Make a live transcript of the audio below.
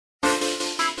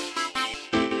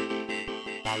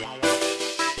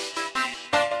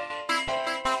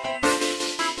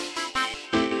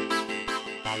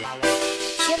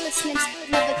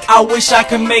I wish I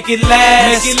could make it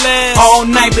last all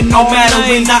night, but no matter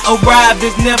when I arrive,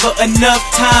 there's never enough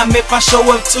time. If I show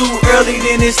up too early,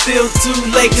 then it's still too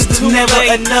late, 'cause there's never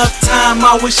enough time.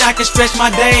 I wish I could stretch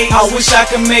my day. I wish I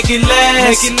could make it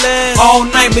last all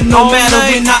night, but no matter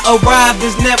when I arrive,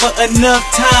 there's never enough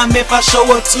time. If I show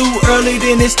up too early,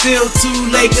 then it's still too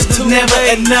late, 'cause there's never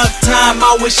enough time.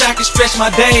 I wish I could stretch my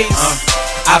days.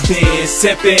 I've been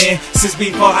sipping since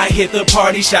before I hit the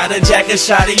party. Shot a jack, a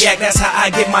shot a yak, that's how I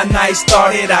get my night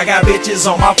started. I got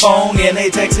bitches on my phone and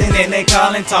they texting and they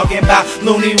calling, talking about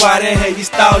Looney, why the hell you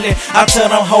stalling? I tell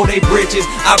them hold they bridges,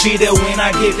 I'll be there when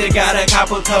I get there. Got a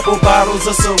couple bottles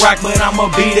of Ciroc, but I'ma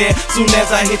be there. Soon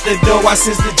as I hit the door, I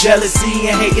sense the jealousy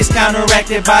and hate is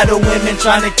counteracted by the women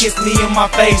trying to kiss me in my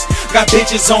face. Got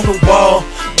bitches on the wall,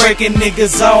 breaking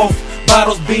niggas off.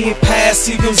 Bottles being passed,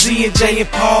 even Z and J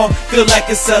and Paul. Feel like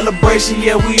a celebration,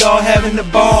 yeah, we all having the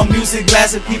ball. Music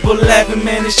blasting, people laughing,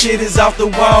 man, this shit is off the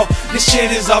wall. This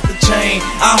shit is off the chain.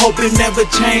 I hope it never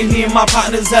change. Me and my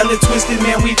partners hella twisted,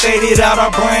 man, we faded out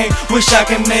our brain. Wish I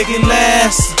could make it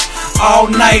last all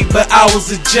night, but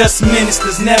hours are just minutes,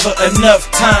 there's never enough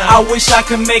time. I wish I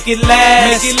could make it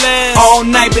last all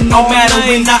night, but no matter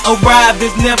when I arrive,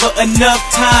 there's never enough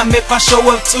time. If I show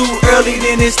up too early,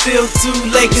 then it's still too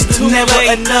late, 'cause there's never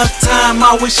enough time.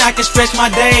 I wish I could stretch my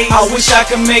day. I wish I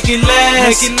could make it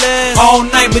last all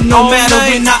night, but no matter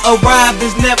when I arrive,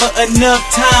 there's never enough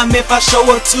time. If I show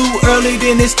up too early,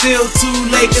 then it's still too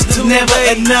late, 'cause there's never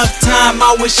enough time.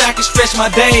 I wish I could stretch my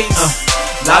days.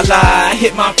 I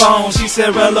hit my phone, she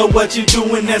said, Rello, what you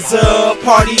doing? There's a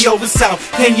party over south,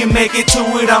 can you make it to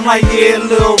it? I'm like, yeah,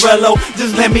 little Rello,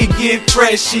 just let me get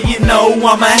fresh. You know,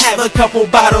 I'ma have a couple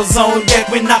bottles on deck.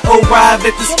 When I arrive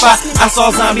at the spot, I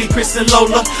saw Zombie, Chris and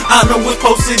Lola. I know was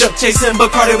posted up, chasing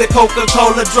Bacardi with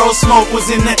Coca-Cola. Dro smoke was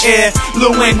in the air,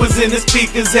 Lil Wayne was in the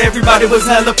speakers. Everybody was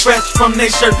hella fresh, from their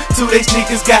shirt to their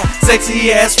sneakers. Got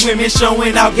sexy ass women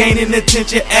showing out, gaining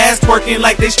attention. Ass working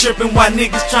like they stripping, while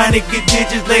niggas trying to get digits.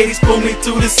 Ladies pull me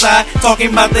to the side, talking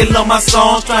about they love my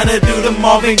songs, trying to do the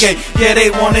Marvin Gaye. Yeah, they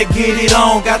wanna get it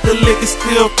on, got the liquor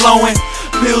still flowing,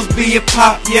 pills being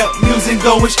pop, yep, music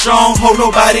going strong. Hope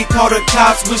nobody call the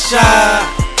cops, wish I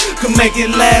could make it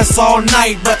last all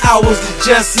night, but hours are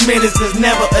just minutes, there's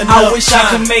never enough. I wish I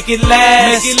could make it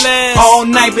last all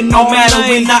night, but no matter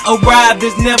when I arrive,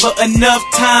 there's never enough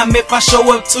time. If I show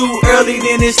up too early,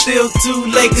 then it's still too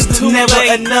late, 'cause there's never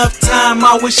enough time.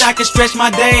 I wish I could stretch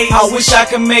my day. I wish I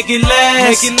could make it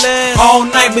last all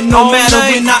night, but no matter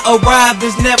when I arrive,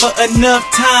 there's never enough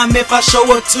time. If I show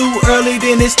up too early,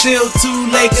 then it's still too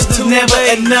late, 'cause there's never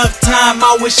enough time.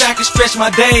 I wish I could stretch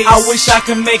my days. I wish I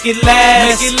could make it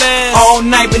last all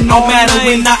night, but no matter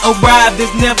when I arrive,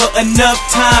 there's never enough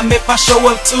time. If I show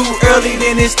up too early,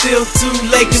 then it's still too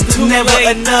late, 'cause there's never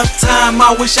enough time.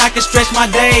 I wish I could stretch my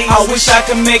day. I wish I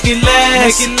could make it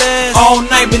last all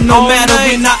night, but no matter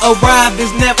when I arrive,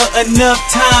 there's never enough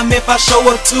time. If I show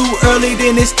up too early,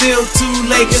 then it's still too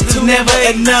late, 'cause there's never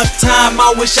enough time.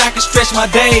 I wish I could stretch my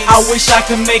day. I wish I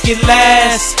could make it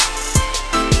last.